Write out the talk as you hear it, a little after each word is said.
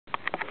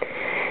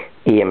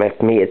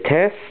EMF meter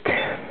test.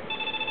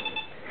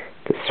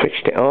 Just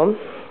switched it on.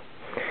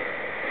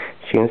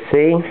 As you can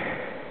see,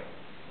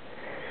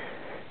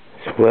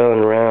 it's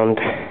whirling around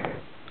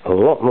a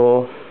lot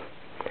more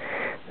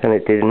than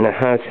it did in the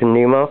house in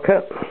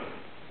Newmarket.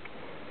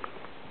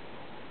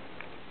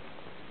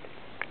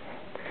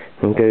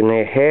 And go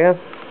near here,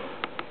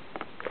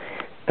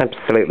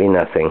 absolutely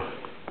nothing.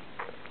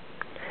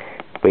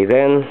 We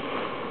then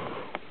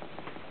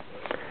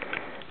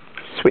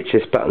switch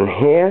this button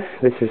here.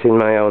 This is in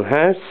my own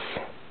house,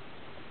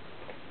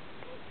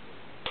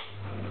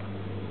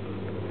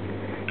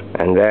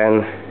 and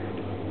then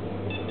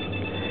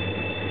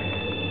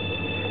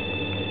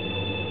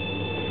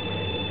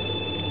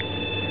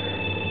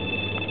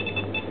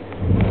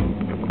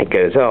it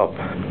goes up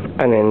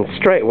and then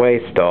straight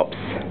away stops.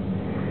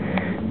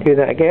 Do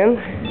that again.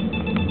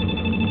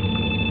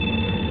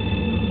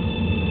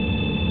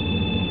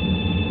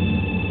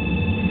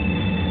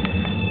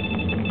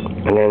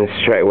 And then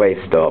straight away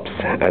stops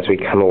as we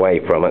come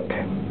away from it.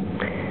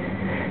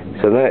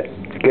 So that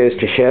goes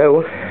to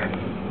show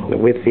that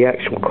with the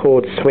actual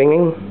cord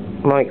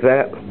swinging like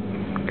that,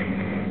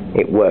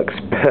 it works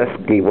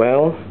perfectly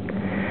well.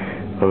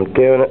 I'm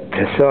doing it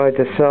to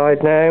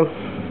side now.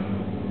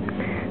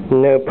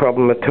 No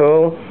problem at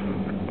all.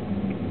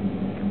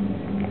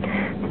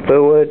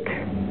 Forward,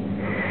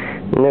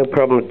 no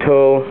problem at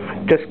all.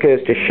 Just goes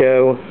to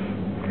show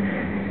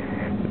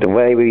the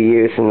way we're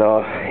using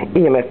our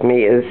EMF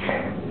meters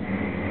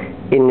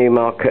in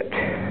Newmarket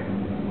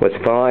was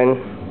fine.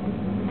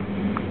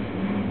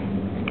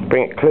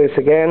 Bring it close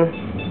again,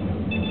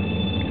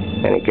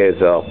 and it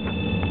goes up.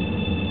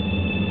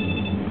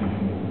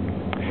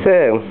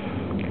 So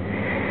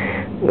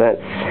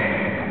that's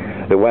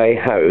the way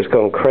how it was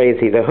going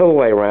crazy the whole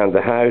way around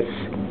the house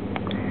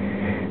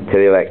to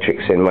the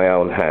electrics in my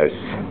own house.